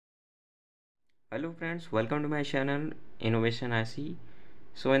Hello friends, welcome to my channel Innovation IC.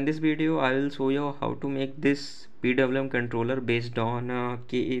 So in this video I will show you how to make this PWM controller based on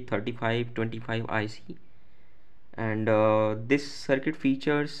KA3525 IC, and this circuit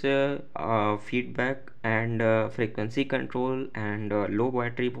features feedback and frequency control and low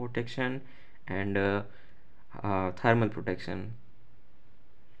battery protection and thermal protection.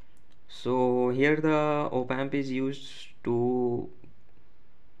 So here the op-amp is used to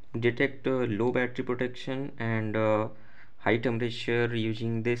detect low battery protection and high temperature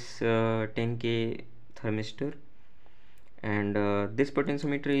using this 10K thermistor, and this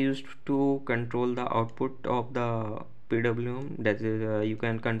potentiometer is used to control the output of the PWM. That is, you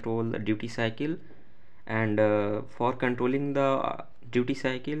can control the duty cycle, and for controlling the duty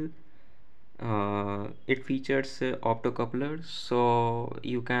cycle it features optocouplers, so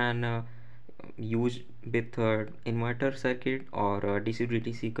you can use with inverter circuit or DC to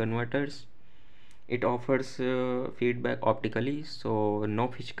DC converters. It offers feedback optically, so no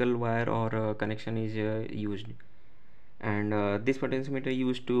physical wire or connection is used, and this potentiometer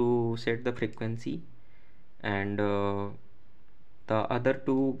used to set the frequency, and the other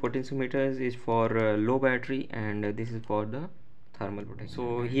two potentiometers is for low battery, and this is for the thermal protection.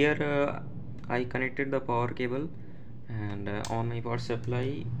 So here I connected the power cable, and on my power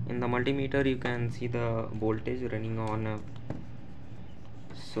supply in the multimeter you can see the voltage running on.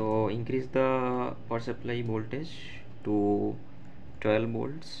 So increase the power supply voltage to 12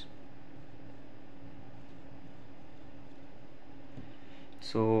 volts.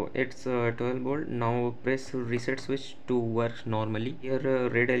 So it's 12 volt. Now press reset switch to work normally. Here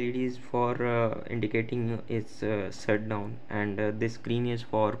red LED is for indicating it's shut down, and this green is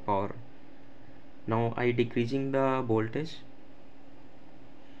for power. Now I decreasing the voltage.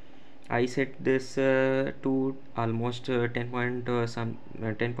 I set this to almost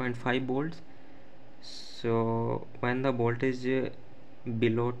 10.5 volts. So when the voltage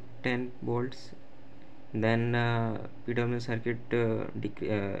below 10 volts, then PWM circuit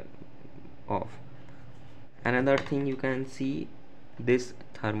off. Another thing you can see this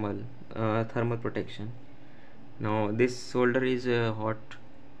thermal protection. Now this solder is hot,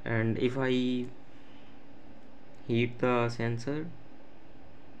 and if I heat the sensor,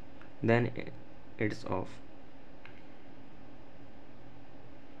 then it's off.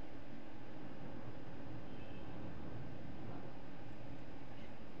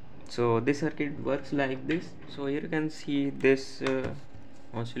 So this circuit works like this. So here you can see this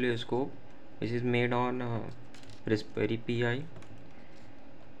oscilloscope, which is made on Raspberry Pi.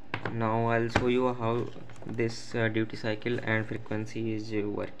 Now I'll show you how this duty cycle and frequency is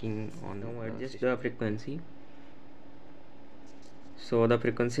working on. Now adjust the frequency. So the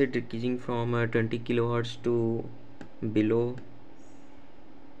frequency decreasing from 20 kilohertz to below.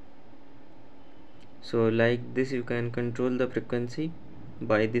 So like this you can control the frequency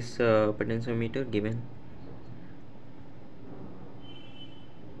by this potentiometer given.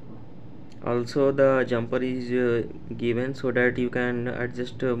 Also the jumper is given so that you can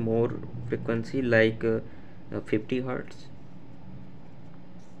adjust more frequency like 50 hertz.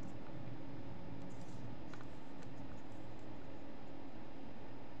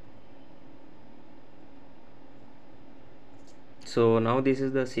 So now this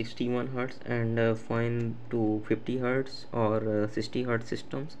is the 61 hertz, and fine to 50 hertz or 60 hertz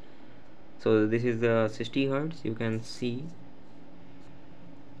systems. So this is the 60 hertz you can see,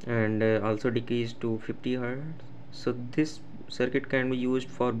 and also decrease to 50 hertz. So this circuit can be used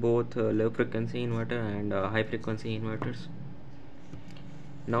for both low frequency inverter and high frequency inverters.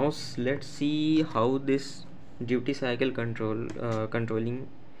 Now let's see how this duty cycle controlling.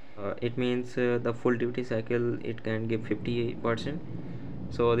 It means the full duty cycle it can give 50%.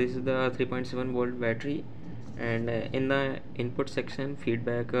 So this is the 3.7 volt battery, and in the input section,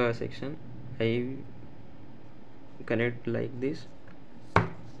 feedback section, I connect like this,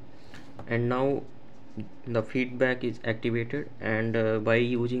 and now the feedback is activated, and by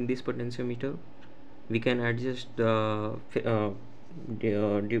using this potentiometer we can adjust the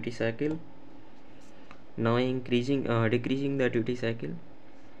duty cycle. Now decreasing the duty cycle.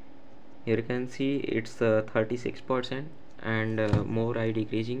 Here you can see it's 36%, and more I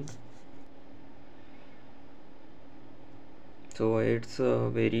decreasing, so it's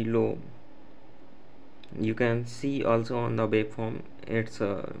very low. You can see also on the waveform its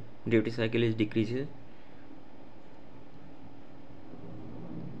duty cycle is decreases,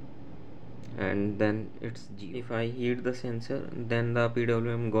 and then it's 0. If I heat the sensor, then the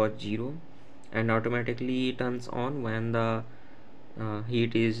PWM got 0 and automatically turns on when the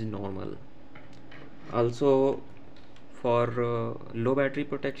heat is normal. Also for low battery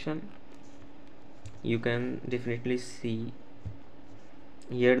protection, you can definitely see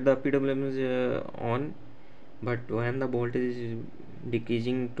here the PWM is on, but when the voltage is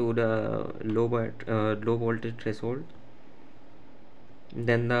decreasing to the low voltage threshold,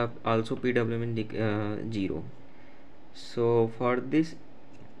 then the also PWM is 0. So for this,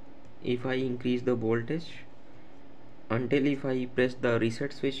 if I increase the voltage until if I press the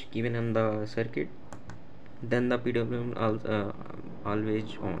reset switch given on the circuit, then the PWM always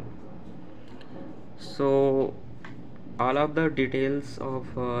on. So all of the details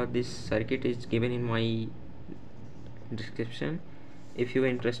of this circuit is given in my description. If you are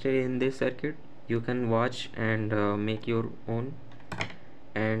interested in this circuit, you can watch and make your own.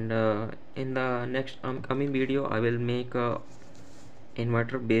 And in the next upcoming video, I will make a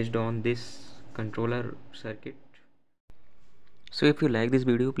inverter based on this controller circuit. So if you like this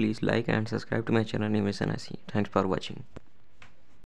video, please like and subscribe to my channel Inverter IC. Thanks for watching.